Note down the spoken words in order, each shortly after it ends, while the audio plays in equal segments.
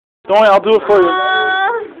Don't worry, I'll do it for you.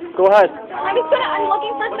 Go ahead. I'm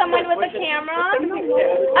looking for someone with a camera.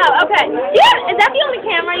 Oh, okay. Yeah, is that the only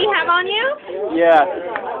camera you have on you? Yeah.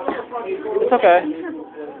 It's okay.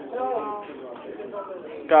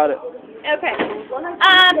 Got it. Okay.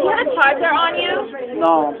 Do you have a charger on you?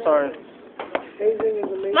 No, I'm sorry.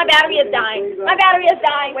 My battery is dying. My battery is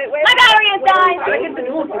dying. My battery is dying.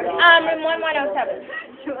 Room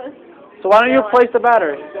 1107. So why don't you replace the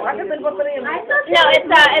battery? No, it's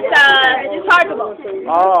chargeable.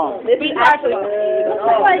 Oh. Rechargeable.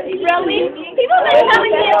 Really? People have been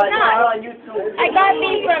telling me it's not. I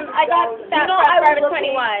got that from Forever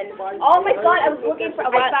 21. Oh my god, I was looking for.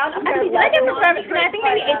 I found it for a Did I get from Forever 21? I think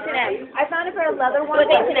maybe H&M. I found it for a leather one.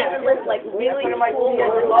 With H&M. It was like really cool.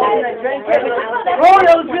 Oh,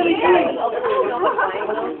 that was really good.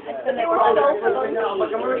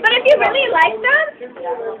 But if you really like them,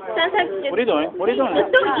 sometimes What are you doing? What are you doing?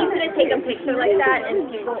 it's so easy to take a picture like that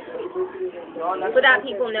and without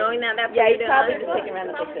people knowing that that's what you're Probably doing. just taking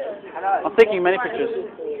random pictures. I'm taking many pictures.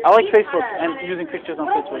 I like Facebook and using pictures on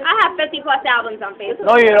Facebook. I have 50 plus albums on Facebook.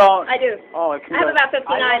 No, you don't. I do. Oh, I have about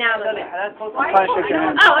 59 albums. I'm trying to shake your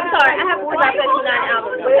hand. Oh, I'm sorry. I have about 59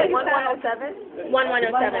 albums. Wait, 1107?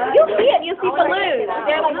 1107. You'll see it. You'll see balloons.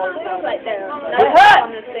 They're like balloons right there.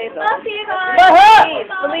 I'll see you guys.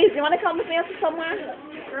 Felice, you want to come with me somewhere?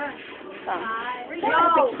 Come.